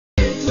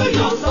Into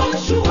your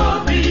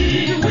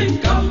sanctuary,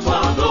 we've come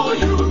to adore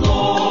you,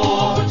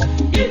 Lord.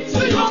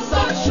 Into your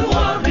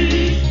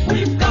sanctuary,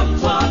 we've come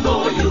to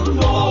adore you,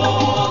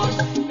 Lord.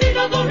 In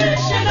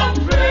adoration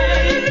and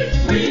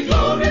praise, we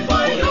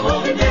glorify your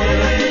holy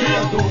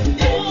name.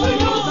 Into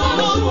your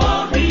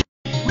sanctuary,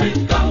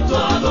 we've come to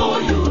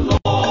adore you,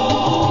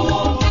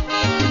 Lord.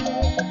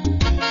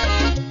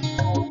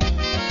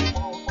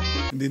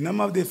 In the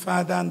name of the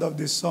Father, and of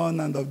the Son,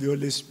 and of the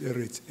Holy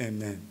Spirit.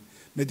 Amen.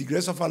 May the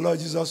grace of our Lord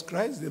Jesus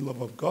Christ, the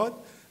love of God,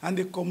 and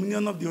the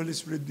communion of the Holy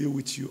Spirit be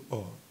with you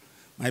all.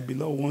 My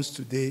beloved ones,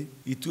 today,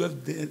 the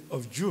 12th day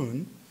of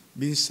June,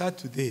 being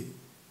Saturday,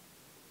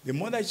 the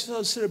Mother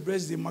Jesus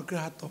celebrates the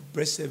Immaculate Heart of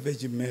Blessed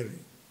Virgin Mary.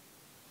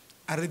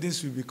 Our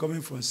readings will be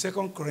coming from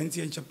 2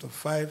 Corinthians chapter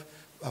 5,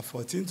 verse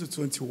 14 to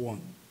 21.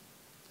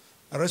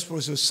 Our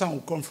responsive psalm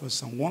will come from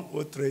Psalm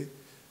 103,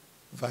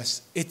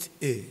 verse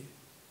 8a.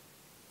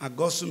 Our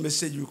gospel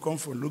message will come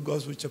from Luke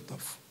Gospel chapter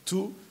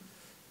 2,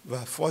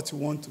 verse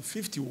 41 to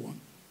 51.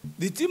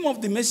 The theme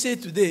of the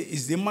message today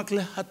is the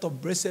Immaculate Heart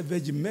of Blessed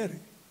Virgin Mary.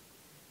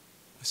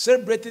 I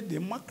celebrated the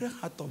Immaculate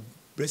Heart of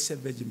Blessed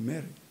Virgin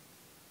Mary,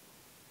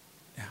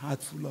 a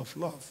heart full of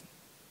love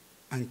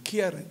and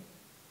caring.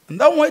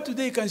 And that way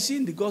today you can see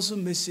in the gospel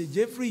message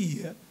every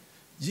year,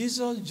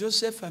 Jesus,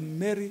 Joseph, and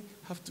Mary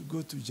have to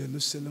go to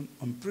Jerusalem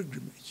on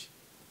pilgrimage.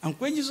 And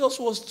when Jesus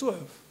was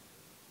 12,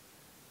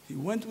 he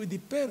went with the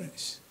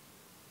parents.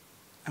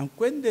 And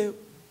when the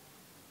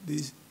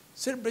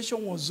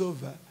celebration was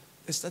over,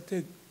 they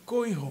started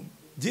going home.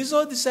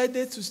 Jesus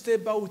decided to stay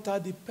back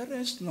without the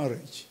parents'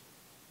 knowledge.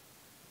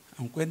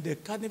 And when the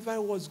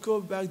carnival was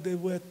going back, they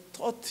were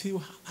thought he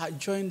had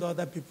joined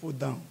other people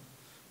down.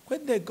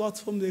 When they got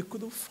home, they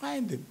couldn't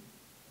find him.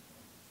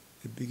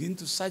 They began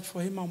to search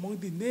for him among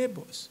the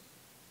neighbors.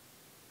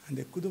 And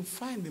they couldn't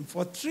find him.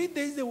 For 3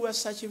 days, they were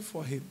searching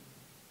for him.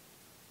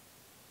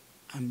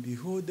 And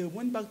behold, they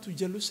went back to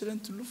Jerusalem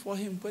to look for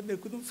him when they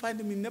couldn't find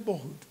him in the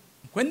neighborhood.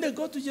 When they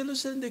got to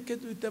Jerusalem, they came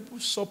to the temple.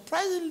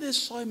 Surprisingly, they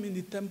saw him in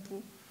the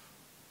temple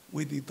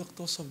with the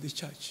doctors of the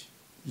church,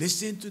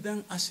 listening to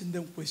them, asking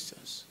them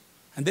questions.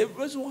 And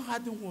everyone who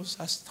heard him was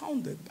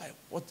astounded by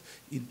what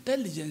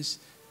intelligence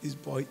this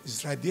boy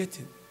is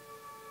radiating.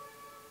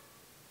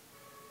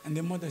 And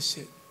the mother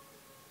said,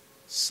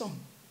 "Son,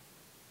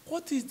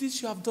 what is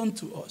this you have done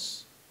to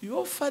us?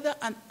 Your father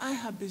and I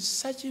have been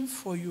searching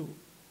for you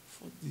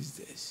for these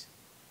days."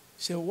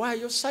 He said, "Why are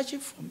you searching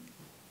for me?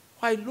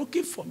 Why are you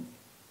looking for me?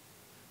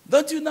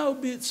 Don't you now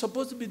be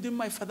supposed to be doing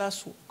my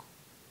father's work?"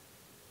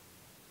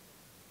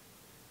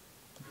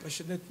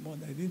 Compassionate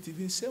mother didn't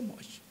even say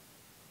much.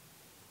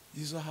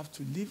 Jesus have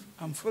to leave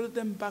and follow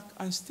them back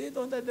and stayed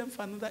under them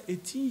for another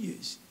 18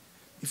 years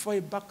before he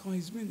back on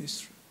his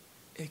ministry.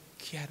 A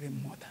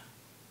caring mother,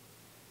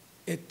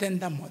 a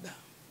tender mother,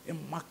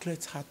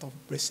 Immaculate Heart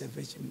of Blessed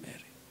Virgin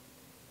Mary.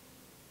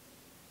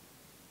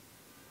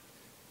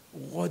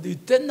 What the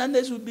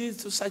tenderness would be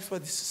to search for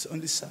this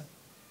only son.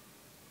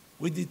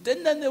 With the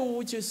tenderness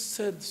which is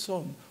said,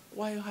 "Son,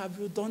 why have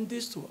you done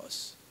this to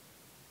us?"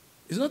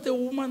 It's not a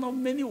woman of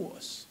many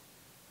words.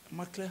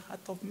 Immaculate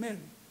Heart of Mary.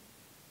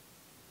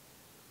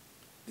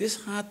 This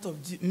heart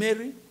of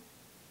Mary,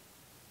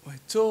 we're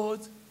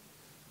told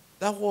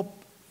that what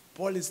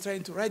Paul is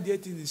trying to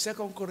radiate in the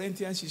 2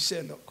 Corinthians. He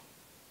said, "Look,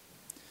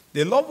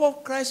 the love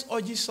of Christ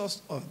urges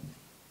us on.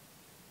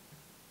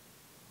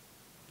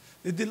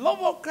 The love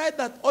of Christ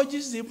that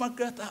urges the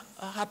Immaculate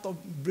Heart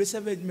of Blessed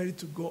Virgin Mary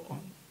to go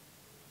on.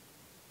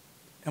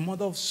 A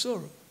mother of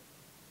sorrow.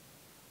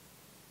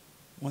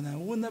 One I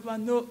will never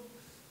know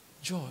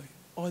joy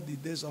all the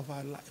days of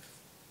our life.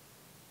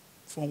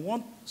 From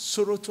one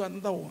sorrow to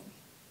another one."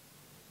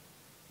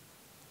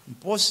 And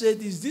Paul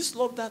said, "Is this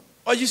love that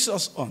urges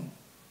us on?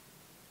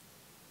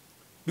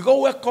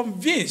 Because we're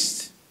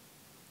convinced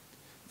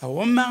that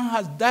one man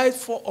has died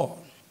for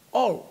all.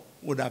 All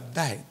would have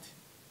died.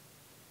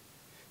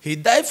 He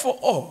died for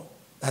all,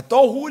 that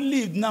all who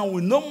live now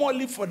will no more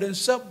live for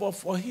themselves, but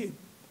for him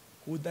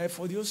who died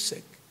for your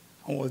sake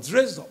and was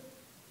raised up."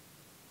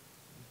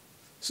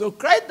 So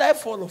Christ died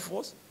for all of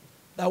us,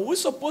 that we're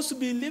supposed to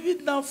be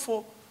living now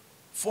for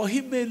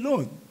him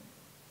alone.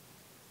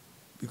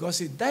 Because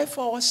he died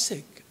for our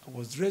sake and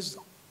was raised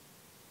up.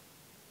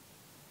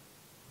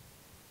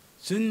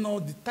 So you know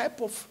the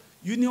type of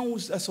union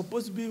was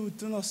supposed to be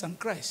between us and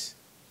Christ.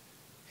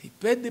 He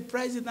paid the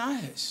price in our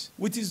heads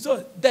with his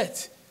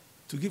death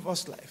to give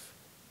us life.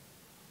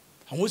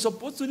 And we're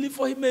supposed to live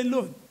for him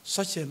alone.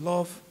 Such a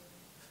love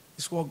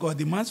is what God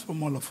demands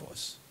from all of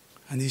us.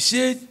 And he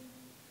said,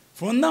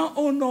 from now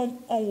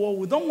onward,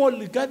 we don't want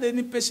to regard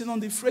any person on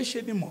the flesh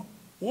anymore.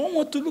 We don't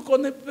want to look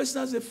on a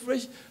person as a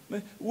flesh.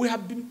 We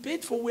have been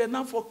paid for, we are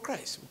now for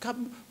Christ. We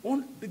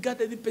won't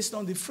regard any person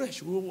on the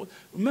flesh.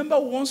 Remember,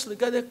 we once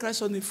regarded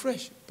Christ on the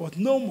flesh, but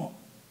no more.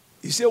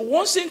 He said,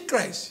 once in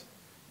Christ,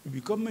 you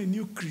become a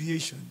new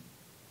creation.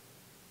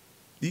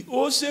 The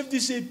old self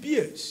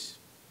disappears.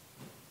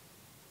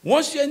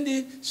 Once you're in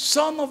the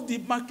Son of the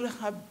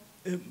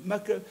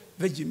Immaculate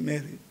Virgin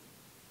Mary,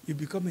 you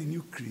become a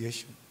new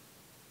creation.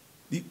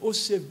 the old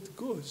saved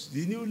goes.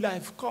 The new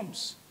life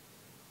comes.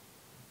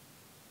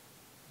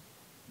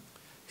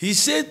 He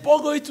said,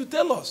 Paul going to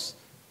tell us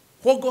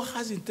what God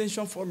has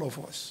intention for all of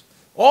us.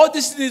 All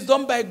this is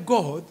done by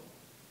God,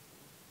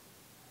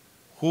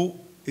 who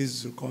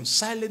is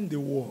reconciling the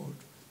world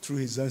through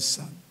his own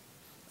Son.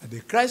 And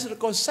the Christ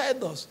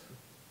reconciled us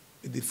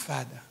with the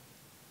Father,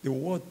 the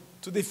word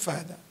to the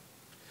Father.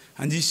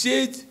 And he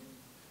said,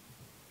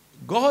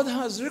 God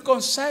has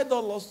reconciled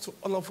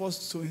all of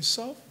us to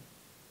himself,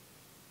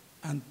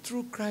 and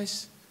through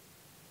Christ,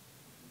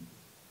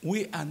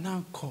 we are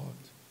now called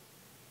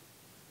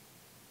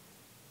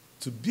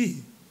to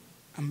be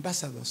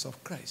ambassadors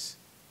of Christ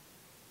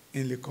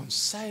in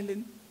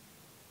reconciling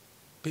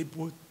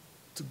people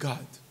to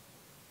God.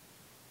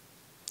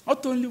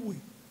 Not only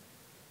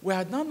we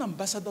are now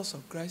ambassadors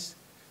of Christ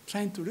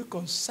trying to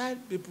reconcile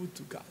people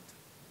to God.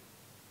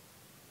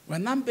 We're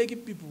not begging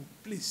people,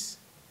 please,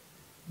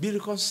 be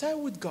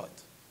reconciled with God.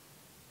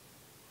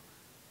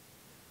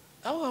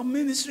 Our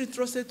ministry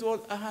trusted to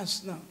all our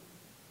hands now.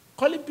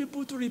 Calling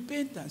people to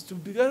repentance, to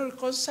be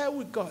reconciled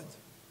with God.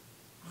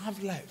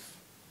 Have life,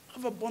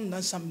 have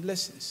abundance and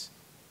blessings.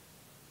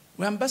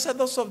 We're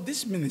ambassadors of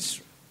this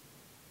ministry.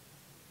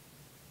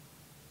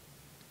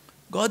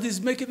 God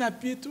is making an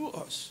appeal to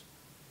us.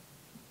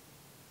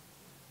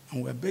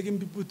 And we're begging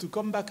people to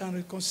come back and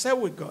reconcile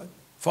with God.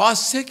 For our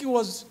sake, he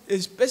was a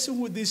person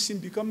who did sin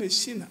become a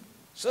sinner,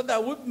 so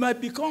that we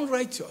might become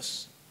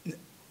righteous.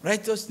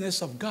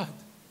 Righteousness of God.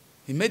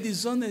 He made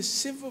his own a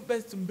sinful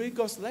birth to bring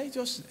us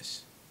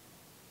righteousness.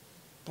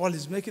 Paul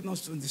is making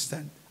us to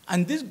understand.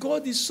 And this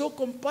God is so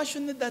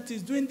compassionate that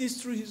he's doing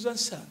this through his own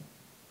Son.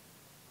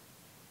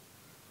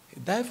 He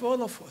died for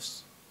all of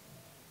us.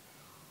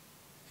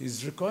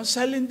 He's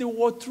reconciling the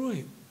world through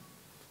him.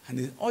 And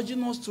he's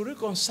urging us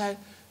to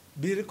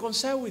be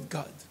reconciled with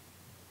God.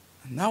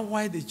 And now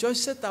why the church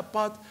set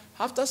apart,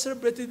 after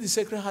celebrating the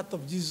Sacred Heart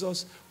of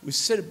Jesus, we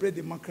celebrate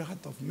the Immaculate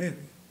Heart of Mary.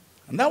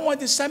 And now why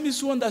the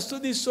psalmist who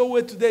understood this so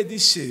well today, they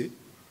say,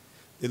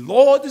 the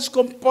Lord is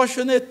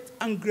compassionate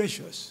and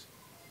gracious.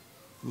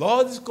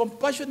 Lord is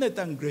compassionate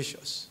and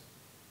gracious.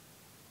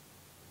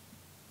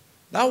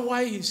 That's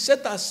why he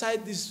set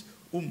aside this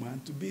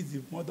woman to be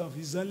the mother of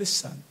his only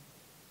Son.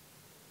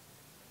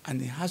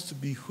 And he has to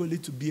be holy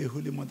to be a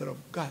holy mother of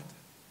God.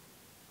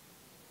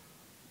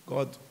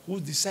 God who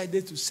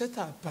decided to set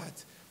her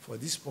apart for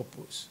this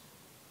purpose.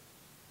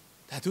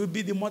 That will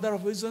be the mother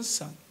of his own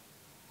Son.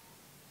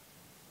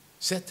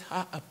 Set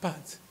her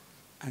apart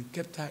and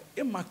kept her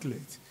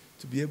immaculate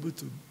to be able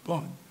to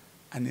born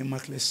an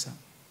immaculate Son.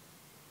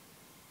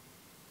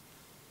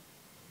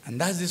 And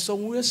that's the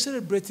song we are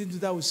celebrating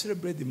today. We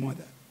celebrate the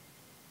mother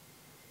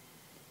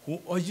who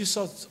urges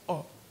us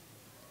all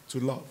to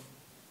love.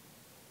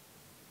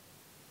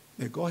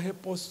 May God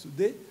help us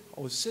today.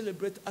 I will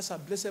celebrate as a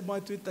blessed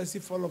mother to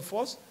intercede for all of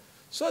us,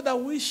 so that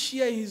we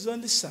share in his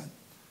only Son,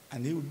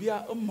 and he will be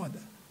our own mother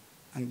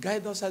and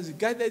guide us as he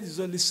guided his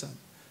only Son,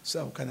 so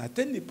that we can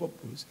attain the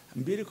purpose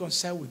and be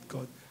reconciled with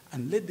God,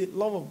 and let the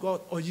love of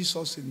God urge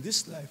us in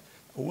this life,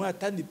 and we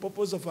attain the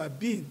purpose of our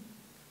being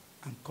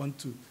and come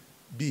to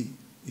be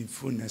in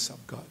fullness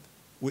of God.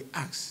 We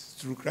ask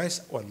through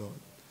Christ our Lord.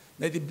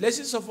 Let the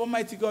blessings of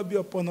Almighty God be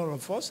upon all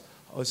of us.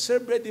 I will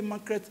celebrate the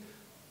Immaculate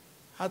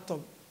Heart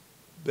of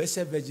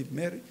Blessed Virgin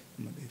Mary,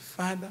 and of the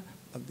Father,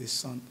 of the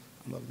Son,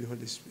 and of the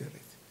Holy Spirit.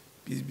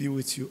 Peace be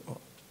with you all.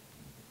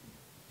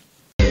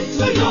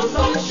 Into your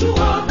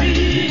sanctuary.